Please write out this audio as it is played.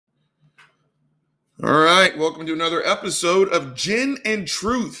All right, welcome to another episode of Gin and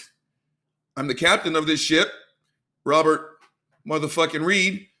Truth. I'm the captain of this ship, Robert motherfucking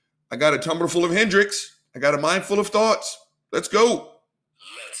Reed. I got a tumbler full of Hendrix. I got a mind full of thoughts. Let's go.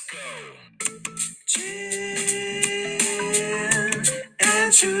 Let's go. Gin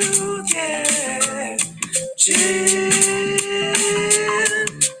and Truth, yeah. Gin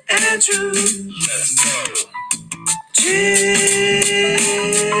and Truth. Let's go. Gin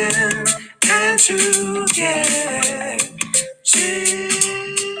and Truth, yeah. Gin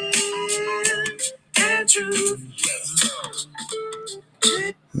and Truth. Let's go.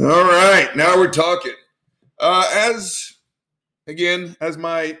 All right, now we're talking. As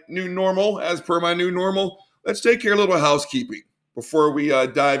my new normal, as per my new normal, let's take care of a little housekeeping before we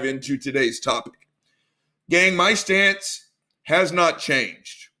dive into today's topic. Gang, my stance has not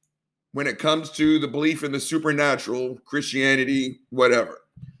changed when it comes to the belief in the supernatural, Christianity, whatever.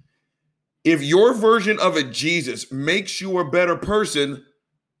 If your version of a Jesus makes you a better person,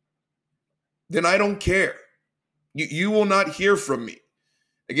 then I don't care. You will not hear from me.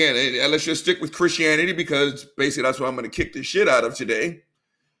 Again, let's just stick with Christianity because basically that's what I'm going to kick the shit out of today.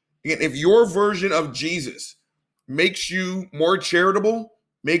 Again, if your version of Jesus makes you more charitable,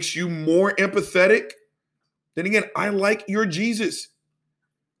 makes you more empathetic, then again, I like your Jesus.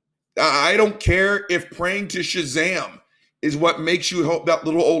 I don't care if praying to Shazam is what makes you help that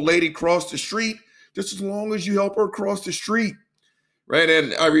little old lady cross the street, just as long as you help her cross the street, right?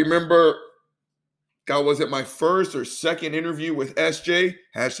 And I remember, God, was it my first or second interview with SJ,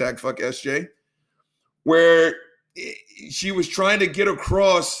 hashtag fuck SJ, where she was trying to get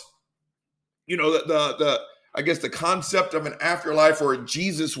across, I guess the concept of an afterlife or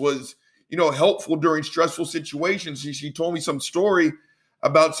Jesus was, helpful during stressful situations. She told me some story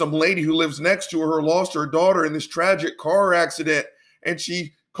about some lady who lives next to her, lost her daughter in this tragic car accident, and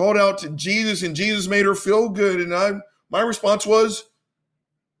she called out to Jesus, and Jesus made her feel good. And my response was,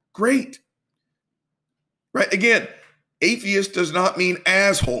 great. Right? Again, atheist does not mean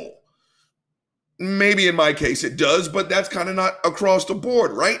asshole. Maybe in my case it does, but that's kind of not across the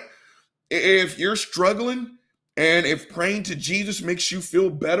board, right? If you're struggling and if praying to Jesus makes you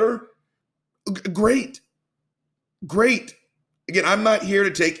feel better, great. Great. Again, I'm not here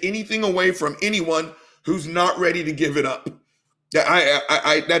to take anything away from anyone who's not ready to give it up.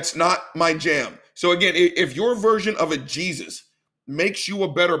 I that's not my jam. So again, if your version of a Jesus makes you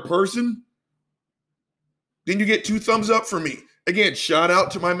a better person, then you get 2 thumbs up for me. Again, shout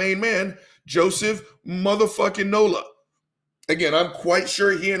out to my main man, Joseph motherfucking Nola. Again, I'm quite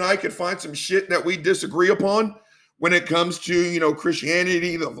sure he and I could find some shit that we disagree upon when it comes to,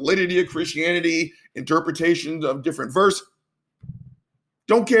 Christianity, the validity of Christianity, interpretations of different verses.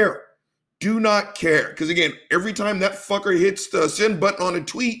 Don't care. Do not care. Because again, every time that fucker hits the send button on a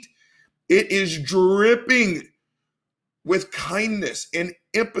tweet, it is dripping with kindness and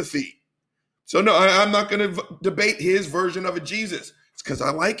empathy. So no, I'm not going to debate his version of a Jesus. It's because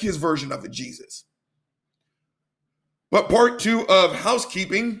I like his version of a Jesus. But part 2 of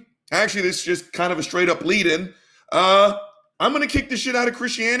housekeeping, actually this is just kind of a straight up lead in. I'm going to kick the shit out of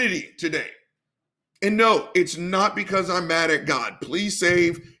Christianity today. And no, it's not because I'm mad at God. Please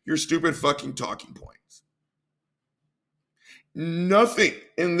save your stupid fucking talking points. Nothing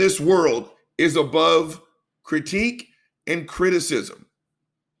in this world is above critique and criticism.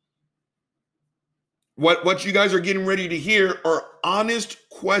 What you guys are getting ready to hear are honest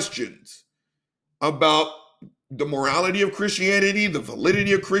questions about the morality of Christianity, the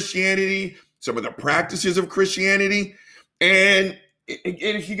validity of Christianity, some of the practices of Christianity. And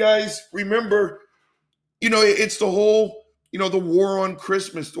if you guys remember, it's the whole, the war on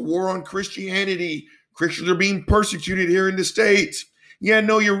Christmas, the war on Christianity. Christians are being persecuted here in the States. Yeah,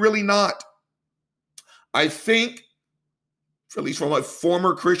 no, you're really not. I think, at least from a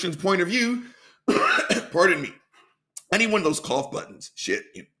former Christian's point of view, pardon me, I need one of those cough buttons. Shit,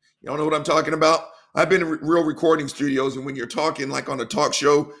 you don't know what I'm talking about? I've been in real recording studios, and when you're talking like on a talk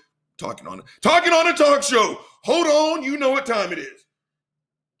show, talking on a talk show, hold on, you know what time it is.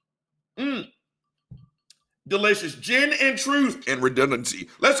 Delicious gin and truth and redundancy.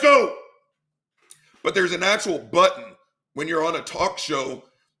 Let's go. But there's an actual button when you're on a talk show.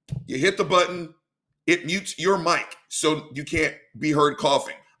 You hit the button, it mutes your mic so you can't be heard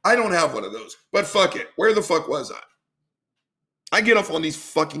coughing. I don't have one of those, but fuck it. Where the fuck was I get off on these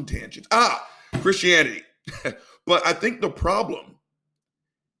fucking tangents. Christianity. But I think the problem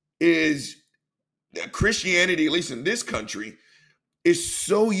is that Christianity, at least in this country, is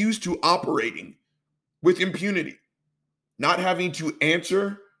so used to operating with impunity, not having to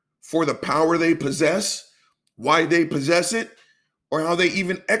answer for the power they possess, why they possess it, or how they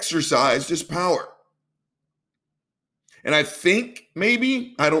even exercise this power. And I think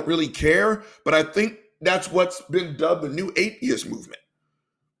maybe, I don't really care, but I think that's what's been dubbed the new atheist movement,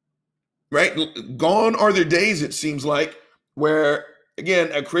 right? Gone are the days, it seems like, where,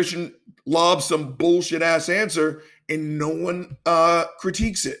 again, a Christian lobs some bullshit ass answer and no one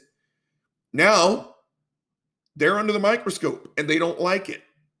critiques it. Now, they're under the microscope and they don't like it.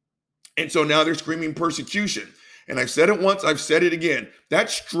 And so now they're screaming persecution. And I've said it once, I've said it again. That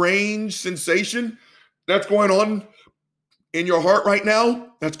strange sensation that's going on in your heart right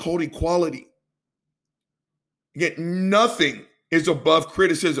now, that's called equality. Again, nothing is above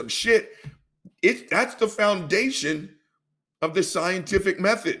criticism. Shit, that's the foundation of the scientific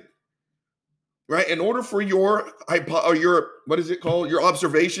method, right? In order for your what is it called? Your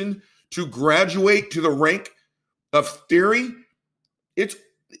observation to graduate to the rank of theory,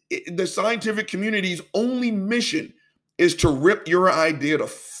 the scientific community's only mission is to rip your idea to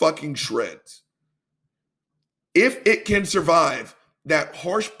fucking shreds. If it can survive that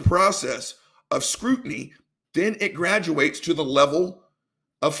harsh process of scrutiny, then it graduates to the level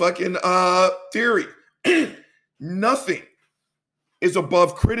of fucking theory. Nothing is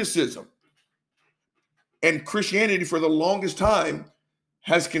above criticism. And Christianity, for the longest time,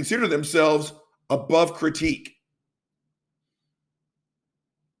 has considered themselves above critique.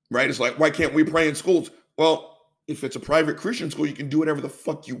 Right? It's like, why can't we pray in schools? Well, if it's a private Christian school, you can do whatever the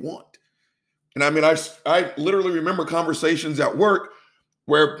fuck you want. And I mean, I literally remember conversations at work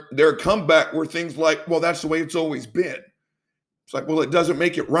where their comeback were things like, well, that's the way it's always been. It's like, well, it doesn't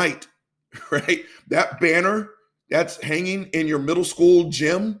make it right, right? That banner that's hanging in your middle school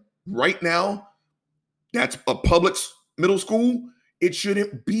gym right now, that's a public middle school, it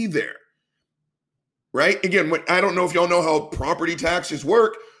shouldn't be there, right? Again, I don't know if y'all know how property taxes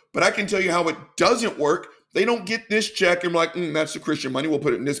work, but I can tell you how it doesn't work. They don't get this check and like, that's the Christian money, we'll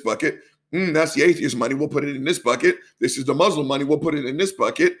put it in this bucket. That's the atheist money, we'll put it in this bucket. This is the Muslim money, we'll put it in this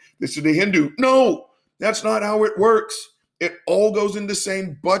bucket. This is the Hindu. No, that's not how it works. It all goes in the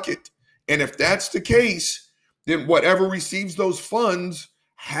same bucket. And if that's the case, then whatever receives those funds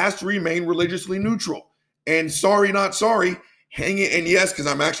has to remain religiously neutral. And sorry, not sorry, hang it. And yes, because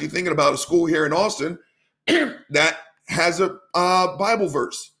I'm actually thinking about a school here in Austin that has a Bible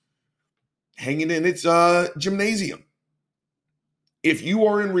verse hanging in its gymnasium. If you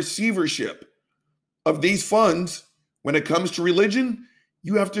are in receivership of these funds, when it comes to religion,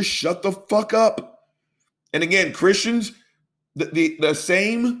 you have to shut the fuck up. And again, Christians, the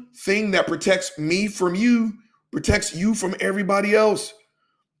same thing that protects me from you protects you from everybody else,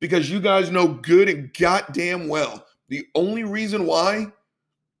 because you guys know good and goddamn well the only reason why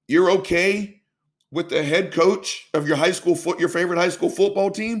you're okay with the head coach of your your favorite high school football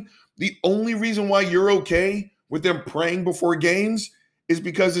team, the only reason why you're okay with them praying before games is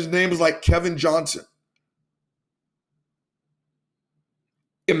because his name is like Kevin Johnson.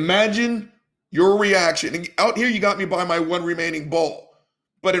 Imagine your reaction. And out here, you got me by my one remaining ball.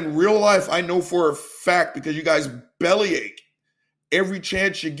 But in real life, I know for a fact, because you guys bellyache every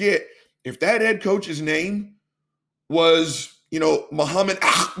chance you get, if that head coach's name was, Muhammad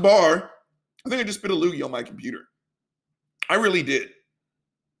Akbar, I think I just spit a loogie on my computer. I really did.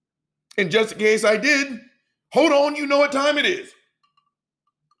 And just in case I did, hold on, you know what time it is.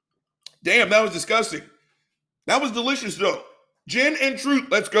 Damn, that was disgusting. That was delicious, though. Gin and truth,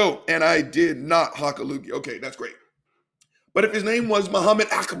 let's go. And I did not hock a loogie. Okay, that's great. But if his name was Muhammad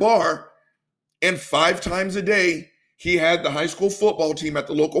Akbar, and 5 times a day, he had the high school football team at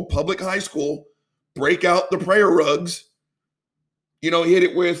the local public high school break out the prayer rugs, he hit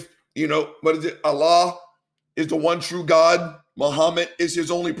it with, what is it? Allah is the one true God. Muhammad is his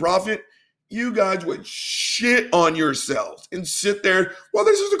only prophet. You guys would shit on yourselves and sit there, well,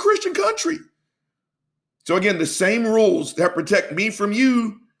 this is a Christian country. So again, the same rules that protect me from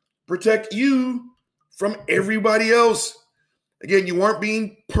you, protect you from everybody else. Again, you aren't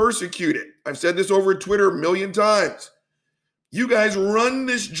being persecuted. I've said this over Twitter a million times. You guys run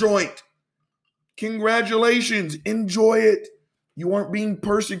this joint. Congratulations. Enjoy it. You aren't being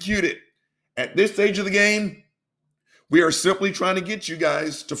persecuted. At this stage of the game, we are simply trying to get you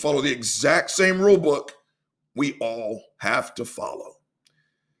guys to follow the exact same rule book we all have to follow.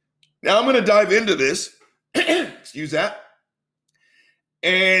 Now I'm going to dive into this, excuse that,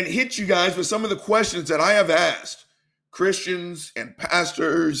 and hit you guys with some of the questions that I have asked Christians and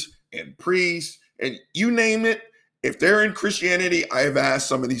pastors and priests and you name it. If they're in Christianity, I have asked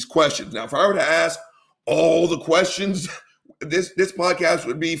some of these questions. Now, if I were to ask all the questions, this podcast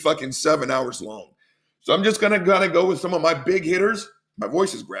would be fucking 7 hours long. So I'm just going to kind of go with some of my big hitters. My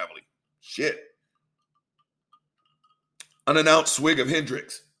voice is gravelly. Shit. Unannounced swig of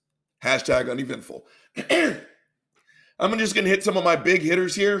Hendrix. # uneventful. I'm just going to hit some of my big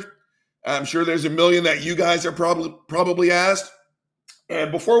hitters here. I'm sure there's a million that you guys are probably asked.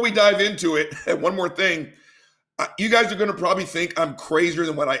 And before we dive into it, one more thing. You guys are going to probably think I'm crazier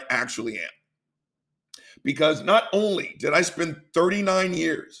than what I actually am. Because not only did I spend 39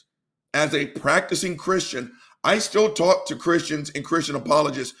 years as a practicing Christian, I still talk to Christians and Christian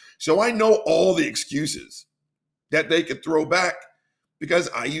apologists. So I know all the excuses that they could throw back because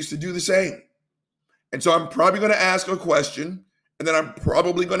I used to do the same. And so I'm probably going to ask a question, and then I'm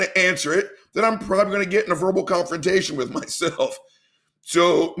probably going to answer it. Then I'm probably going to get in a verbal confrontation with myself.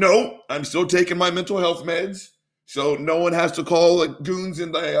 So no, I'm still taking my mental health meds. So no one has to call the goons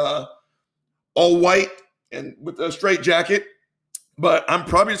in the all white and with a straight jacket. But I'm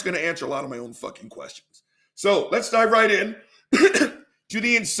probably just going to answer a lot of my own fucking questions. So let's dive right in to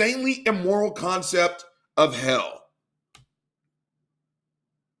the insanely immoral concept of hell.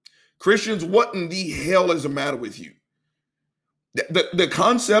 Christians, what in the hell is the matter with you? The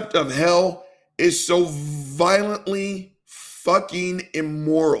concept of hell is so violently fucking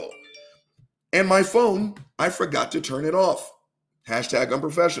immoral. And my phone, I forgot to turn it off. Hashtag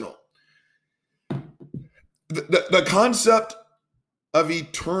unprofessional. The concept of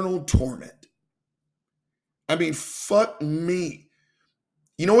eternal torment. I mean, fuck me.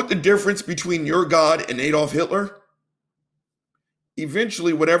 You know what the difference between your God and Adolf Hitler?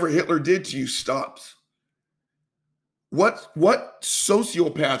 Eventually, whatever Hitler did to you stops. What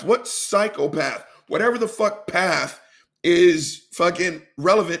sociopath, what psychopath, whatever the fuck path is fucking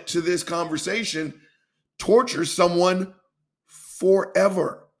relevant to this conversation, tortures someone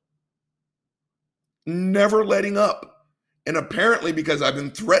forever. Never letting up. And apparently, because I've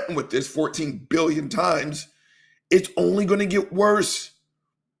been threatened with this 14 billion times, it's only going to get worse.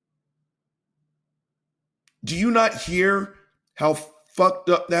 Do you not hear how fucked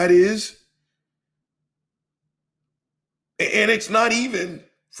up that is? And it's not even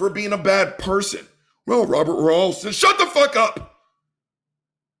for being a bad person. Well, Robert Rawls says, shut the fuck up.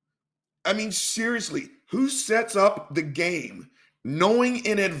 I mean, seriously, who sets up the game knowing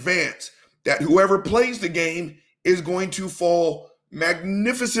in advance that whoever plays the game is going to fall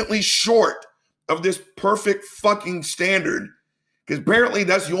magnificently short of this perfect fucking standard? Because apparently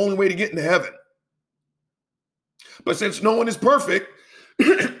that's the only way to get into heaven. But since no one is perfect,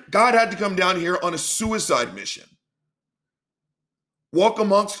 God had to come down here on a suicide mission. Walk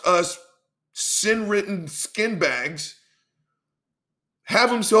amongst us sin-ridden skin bags, have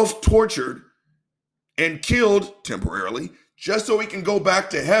himself tortured and killed temporarily just so he can go back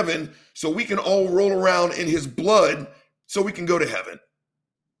to heaven, so we can all roll around in his blood so we can go to heaven.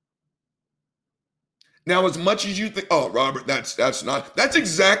 Now, as much as you think, oh, Robert, that's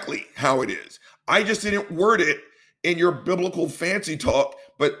exactly how it is. I just didn't word it in your biblical fancy talk,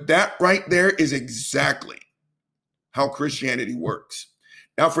 but that right there is exactly how Christianity works.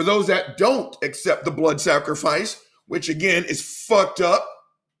 Now, for those that don't accept the blood sacrifice, which again is fucked up,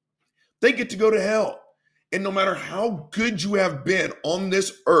 they get to go to hell. And no matter how good you have been on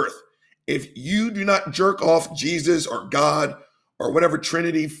this earth, if you do not jerk off Jesus or God or whatever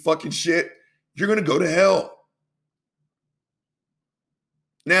Trinity fucking shit, you're going to go to hell.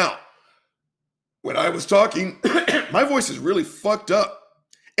 Now, when I was talking, my voice is really fucked up.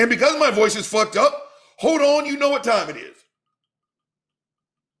 And because my voice is fucked up, hold on, you know what time it is.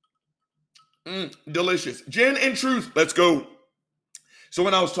 Delicious. Gin and truth, let's go. So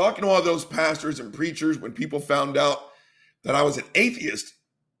when I was talking to all those pastors and preachers, when people found out that I was an atheist,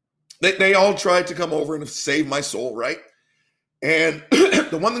 they all tried to come over and save my soul, right? And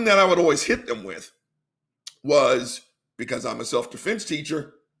the one thing that I would always hit them with was, because I'm a self-defense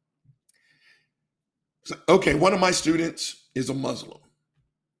teacher, okay, one of my students is a Muslim.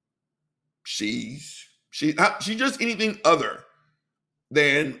 She's just anything other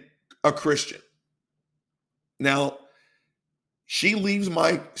than a Christian. Now, she leaves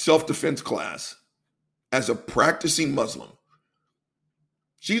my self-defense class as a practicing Muslim.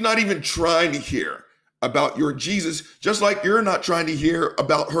 She's not even trying to hear about your Jesus, just like you're not trying to hear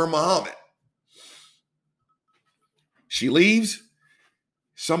about her Muhammad. She leaves,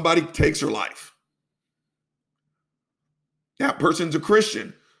 somebody takes her life. That person's a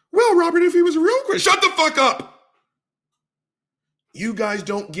Christian. Well, Robert, if he was a real Christian, shut the fuck up. You guys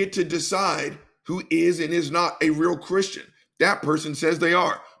don't get to decide who is and is not a real Christian. That person says they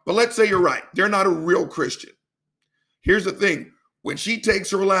are. But let's say you're right. They're not a real Christian. Here's the thing. When she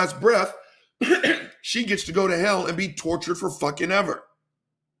takes her last breath, she gets to go to hell and be tortured for fucking ever.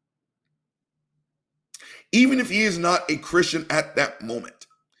 Even if he is not a Christian at that moment.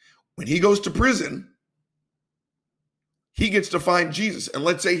 When he goes to prison, he gets to find Jesus. And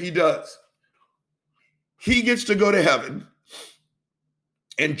let's say he does. he gets to go to heaven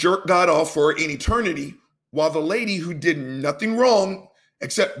and jerk God off for an eternity, while the lady who did nothing wrong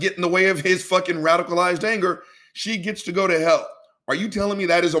except get in the way of his fucking radicalized anger, she gets to go to hell. Are you telling me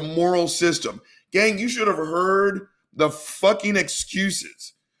that is a moral system? Gang, you should have heard the fucking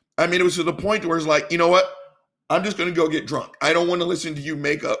excuses. I mean, it was to the point where it's like, you know what? I'm just going to go get drunk. I don't want to listen to you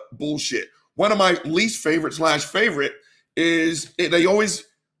make up bullshit. One of my least favorite / favorite is they always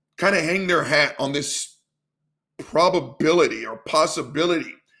kind of hang their hat on this probability or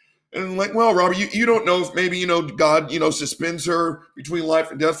possibility. And like, well, Robert, you don't know if maybe, God, suspends her between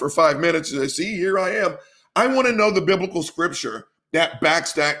life and death for 5 minutes. And I see, here I am. I want to know the biblical scripture that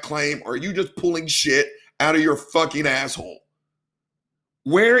backs that claim, or are you just pulling shit out of your fucking asshole?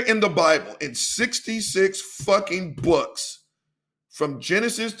 Where in the Bible, in 66 fucking books, from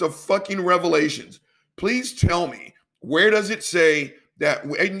Genesis to fucking Revelations, please tell me, where does it say that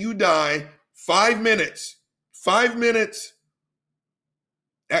when you die, 5 minutes,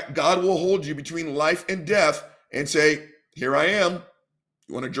 that God will hold you between life and death and say, here I am.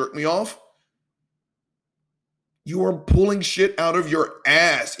 You want to jerk me off? You are pulling shit out of your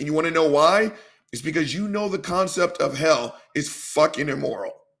ass. And you want to know why? It's because you know the concept of hell is fucking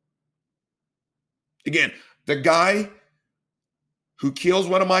immoral. Again, the guy who kills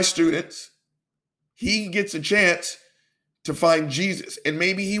one of my students, he gets a chance to find Jesus. And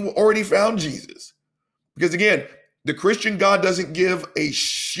maybe he already found Jesus. Because again, the Christian God doesn't give a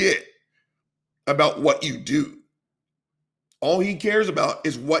shit about what you do. All he cares about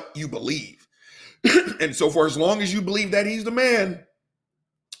is what you believe. And so for as long as you believe that he's the man,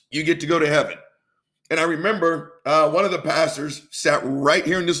 you get to go to heaven. And I remember one of the pastors sat right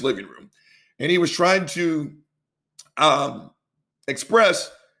here in this living room, and he was trying to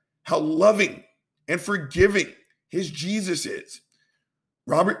express how loving and forgiving his Jesus is.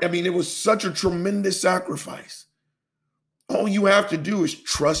 Robert, I mean, it was such a tremendous sacrifice. All you have to do is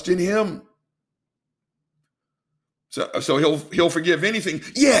trust in him. So he'll forgive anything.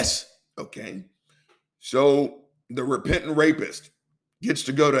 Yes. Okay. So the repentant rapist gets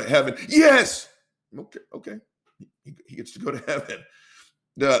to go to heaven. Yes. Okay. He gets to go to heaven.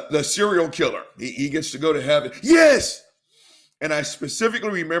 The serial killer, he gets to go to heaven. Yes. And I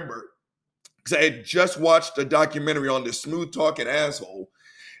specifically remember, because I had just watched a documentary on this smooth talking asshole,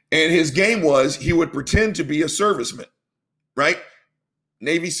 and his game was he would pretend to be a serviceman, right?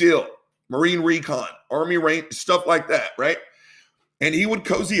 Navy SEAL, Marine Recon, Army Range, stuff like that, right? And he would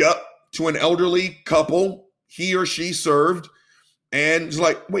cozy up to an elderly couple he or she served, and it's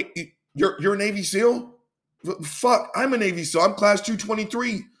like, wait, you're a Navy SEAL? Fuck, I'm a Navy SEAL. I'm class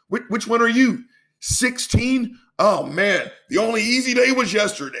 223. Which one are you? 16? Oh man, the only easy day was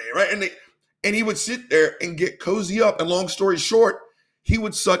yesterday, right? And he would sit there and get cozy up. And long story short, he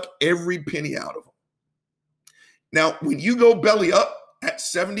would suck every penny out of them. Now, when you go belly up at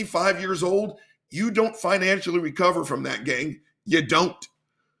 75 years old, you don't financially recover from that, gang. You don't.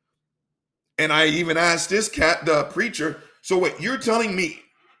 And I even asked this cat, the preacher, so wait, you're telling me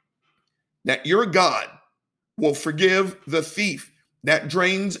that your God will forgive the thief that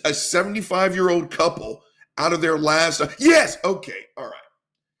drains a 75-year-old couple out of their last? Yes. Okay. All right.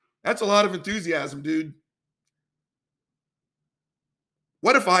 That's a lot of enthusiasm, dude.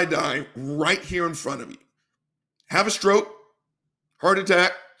 What if I die right here in front of you? Have a stroke, heart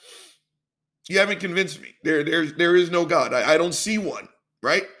attack. You haven't convinced me. There is no God. I don't see one,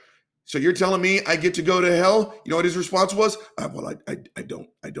 right? So you're telling me I get to go to hell? You know what his response was? Well, I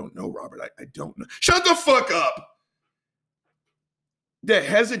don't know, Robert. I don't know. Shut the fuck up. The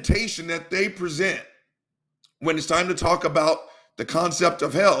hesitation that they present when it's time to talk about the concept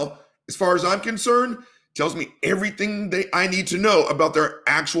of hell, as far as I'm concerned, tells me everything I need to know about their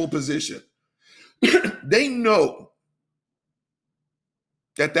actual position. They know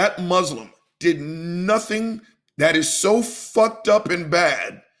that Muslim did nothing that is so fucked up and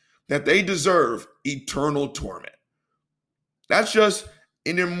bad that they deserve eternal torment. That's just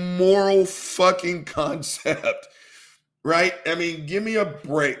an immoral fucking concept, right? I mean, give me a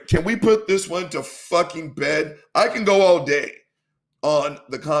break. Can we put this one to fucking bed? I can go all day on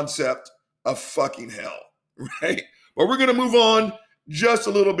the concept of fucking hell, right? But we're going to move on just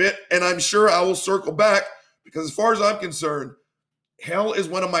a little bit, and I'm sure I will circle back, because as far as I'm concerned, hell is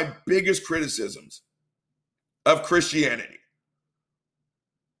one of my biggest criticisms of Christianity.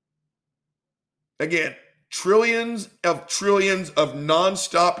 Again, trillions of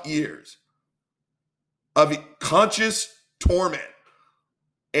nonstop years of conscious torment.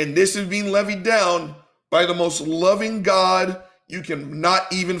 And this is being levied down by the most loving God you can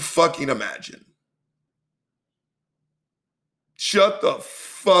not even fucking imagine. Shut the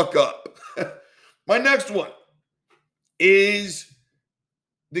fuck up. My next one is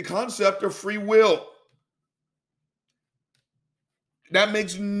the concept of free will. That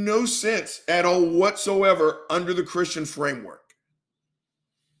makes no sense at all whatsoever under the Christian framework.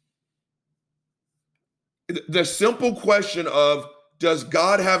 The simple question of, does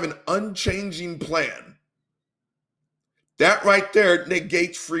God have an unchanging plan? That right there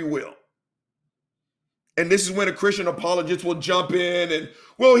negates free will. And this is when a Christian apologist will jump in and,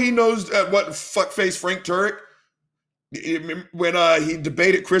 well, he knows what fuckface Frank Turek, when he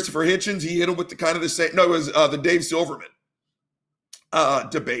debated Christopher Hitchens, he hit him with the kind of the same, no, it was the Dave Silverman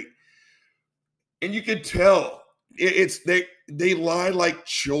debate. And you can tell they lie like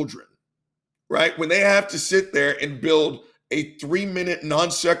children, right? When they have to sit there and build a 3-minute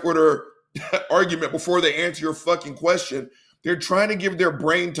non sequitur argument before they answer your fucking question, they're trying to give their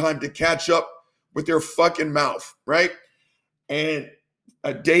brain time to catch up with their fucking mouth, right? And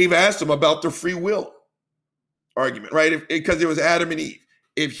Dave asked him about the free will argument, right? Because it was Adam and Eve.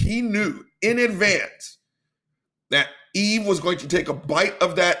 If he knew in advance that Eve was going to take a bite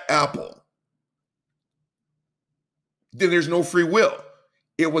of that apple, then there's no free will.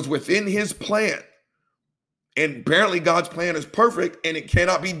 It was within his plan. And apparently God's plan is perfect and it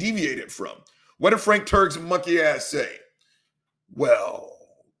cannot be deviated from. What did Frank Turek's monkey ass say? Well,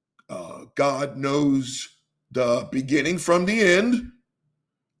 God knows the beginning from the end.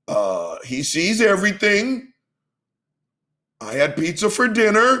 He sees everything. I had pizza for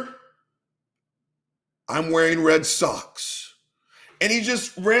dinner. I'm wearing red socks. And he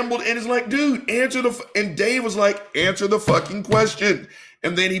just rambled and is like, dude, and Dave was like, answer the fucking question.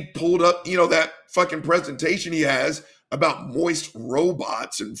 And then he pulled up, that fucking presentation he has about moist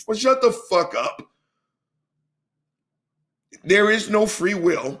robots and well, shut the fuck up. There is no free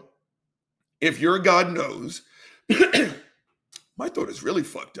will. If your God knows, my throat is really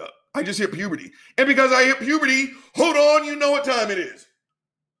fucked up. I just hit puberty. And because I hit puberty, hold on, you know what time it is.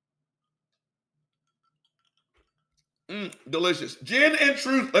 Delicious. Gin and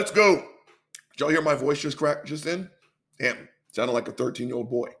truth. Let's go. Did y'all hear my voice just crack just then? Damn, sounded like a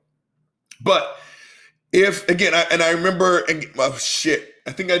 13-year-old boy. But I remember,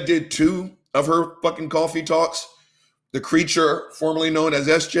 I think I did 2 of her fucking coffee talks. The Creature, formerly known as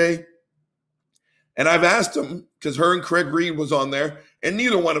SJ. And I've asked them, because her and Craig Reed was on there, and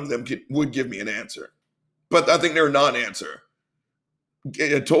neither one of them would give me an answer. But I think they're a non-answer.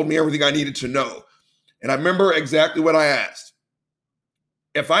 It told me everything I needed to know. And I remember exactly what I asked.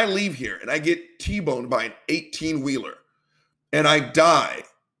 If I leave here and I get T-boned by an 18-wheeler and I die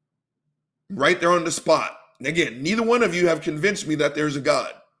right there on the spot, and again, neither one of you have convinced me that there's a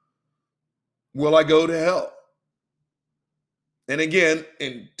God, will I go to hell? And again,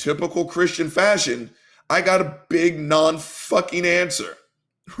 in typical Christian fashion, I got a big non-fucking answer,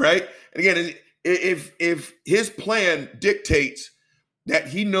 right? And again, if his plan dictates that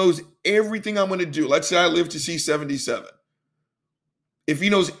he knows everything I'm going to do, let's say I live to see 77. If he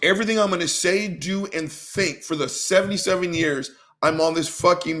knows everything I'm going to say, do, and think for the 77 years I'm on this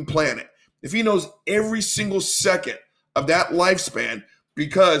fucking planet, if he knows every single second of that lifespan,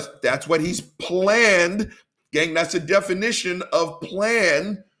 because that's what he's planned. Gang, that's the definition of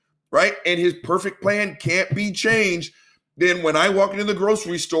plan, right? And his perfect plan can't be changed. Then when I walk into the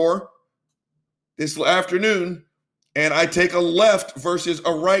grocery store this afternoon and I take a left versus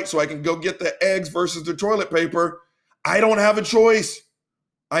a right so I can go get the eggs versus the toilet paper, I don't have a choice.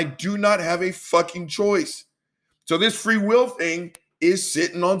 I do not have a fucking choice. So this free will thing is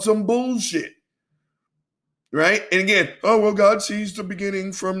sitting on some bullshit. Right? And again, God sees the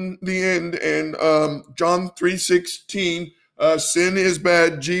beginning from the end. And John 3:16, sin is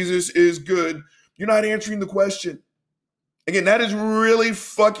bad, Jesus is good. You're not answering the question. Again, that is really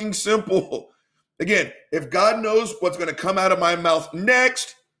fucking simple. Again, if God knows what's going to come out of my mouth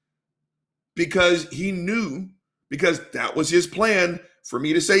next, because that was his plan for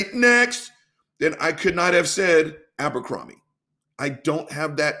me to say next, then I could not have said Abercrombie. I don't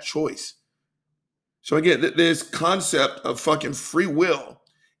have that choice. So again, this concept of fucking free will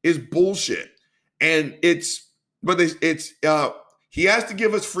is bullshit. And he has to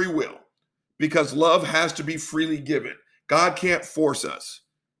give us free will because love has to be freely given. God can't force us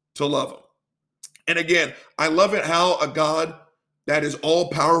to love him. And again, I love it how a God that is all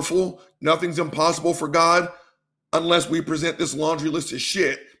powerful, nothing's impossible for God unless we present this laundry list of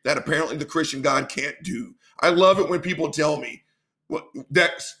shit that apparently the Christian God can't do. I love it when people tell me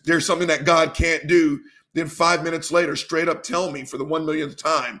that there's something that God can't do, then 5 minutes later, straight up tell me for the 1 millionth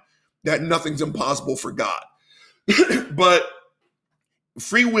time that nothing's impossible for God. But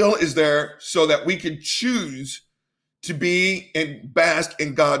free will is there so that we can choose to be and bask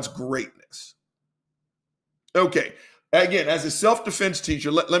in God's greatness. Okay. Again, as a self-defense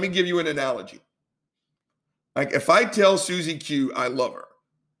teacher, let me give you an analogy. Like if I tell Susie Q I love her,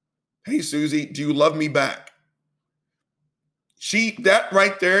 hey Susie, do you love me back? That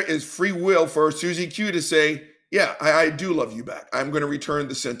right there is free will for Susie Q to say, yeah, I do love you back. I'm going to return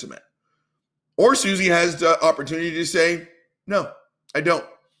the sentiment. Or Susie has the opportunity to say, no, I don't.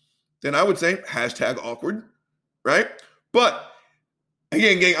 Then I would say hashtag awkward, right? But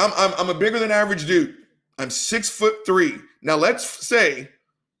again, gang, I'm a bigger than average dude. I'm 6'3". Now let's say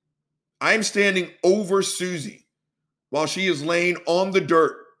I'm standing over Susie while she is laying on the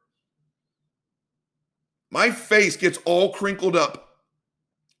dirt. My face gets all crinkled up.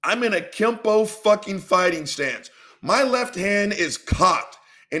 I'm in a Kempo fucking fighting stance. My left hand is cocked,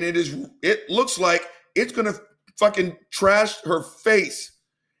 and it looks like it's gonna fucking trash her face.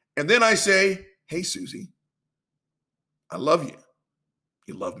 And then I say, hey, Susie, I love you.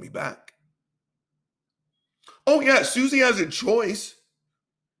 You love me back. Oh, yeah, Susie has a choice.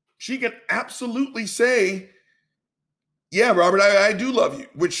 She can absolutely say, yeah, Robert, I do love you,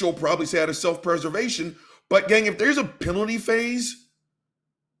 which she'll probably say out of self-preservation. But gang, if there's a penalty phase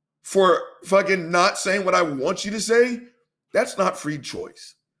for fucking not saying what I want you to say, that's not free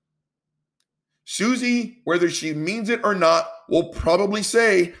choice. Susie, whether she means it or not, will probably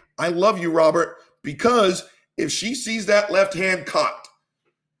say, I love you, Robert, because if she sees that left hand cocked,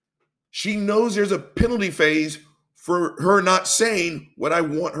 she knows there's a penalty phase for her not saying what I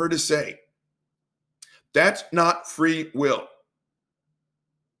want her to say. That's not free will.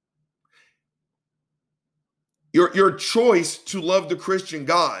 Your choice to love the Christian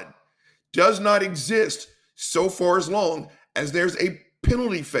God does not exist so far as long as there's a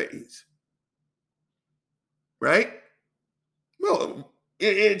penalty phase. Right? Well,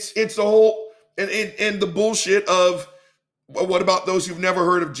 it's the whole and the bullshit of what about those who've never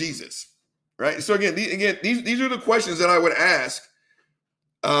heard of Jesus? Right? So again, these are the questions that I would ask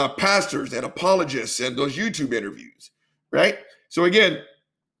pastors and apologists and those YouTube interviews, right? So again,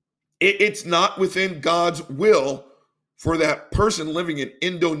 it's not within God's will for that person living in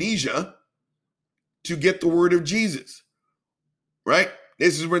Indonesia to get the word of Jesus, right?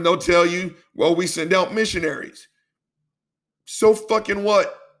 This is when they'll tell you, well, we send out missionaries. So fucking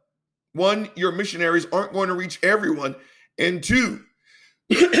what? One, your missionaries aren't going to reach everyone. And two,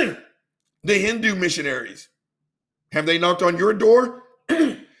 the Hindu missionaries, have they knocked on your door?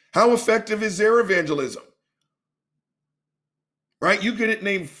 How effective is their evangelism? Right? You couldn't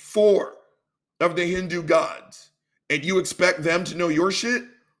name 4 of the Hindu gods, and you expect them to know your shit?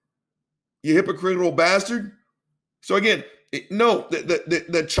 You hypocritical bastard. So again, no,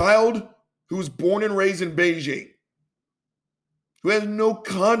 the child who was born and raised in Beijing, who has no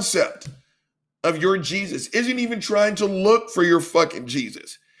concept of your Jesus, isn't even trying to look for your fucking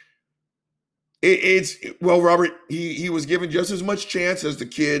Jesus. Well, Robert, he was given just as much chance as the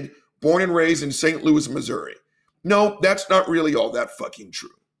kid born and raised in St. Louis, Missouri. No, that's not really all that fucking true.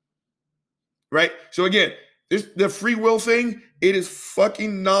 Right? So again, the free will thing, it is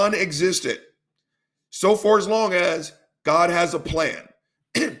fucking non-existent. So far as long as God has a plan.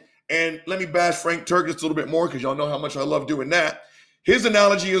 And let me bash Frank Turk just a little bit more because y'all know how much I love doing that. His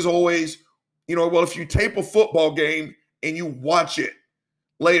analogy is always, well, if you tape a football game and you watch it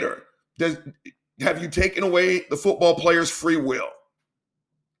later, have you taken away the football player's free will?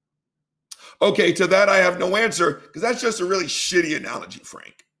 Okay, to that I have no answer because that's just a really shitty analogy,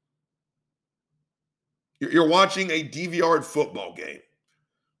 Frank. You're watching a DVR'd football game.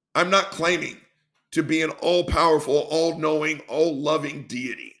 I'm not claiming to be an all-powerful, all-knowing, all-loving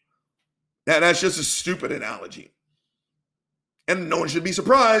deity. That's just a stupid analogy. And no one should be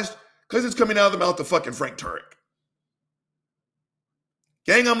surprised because it's coming out of the mouth of fucking Frank Turek.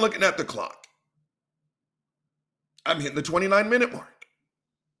 Gang, I'm looking at the clock. I'm hitting the 29-minute mark.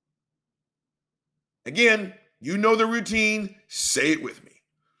 Again, you know the routine. Say it with me.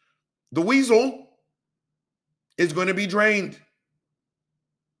 The weasel is going to be drained.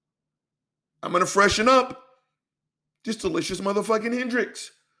 I'm going to freshen up. Just delicious motherfucking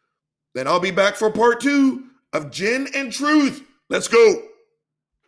Hendrix. Then I'll be back for part 2 of Gin and Truth. Let's go.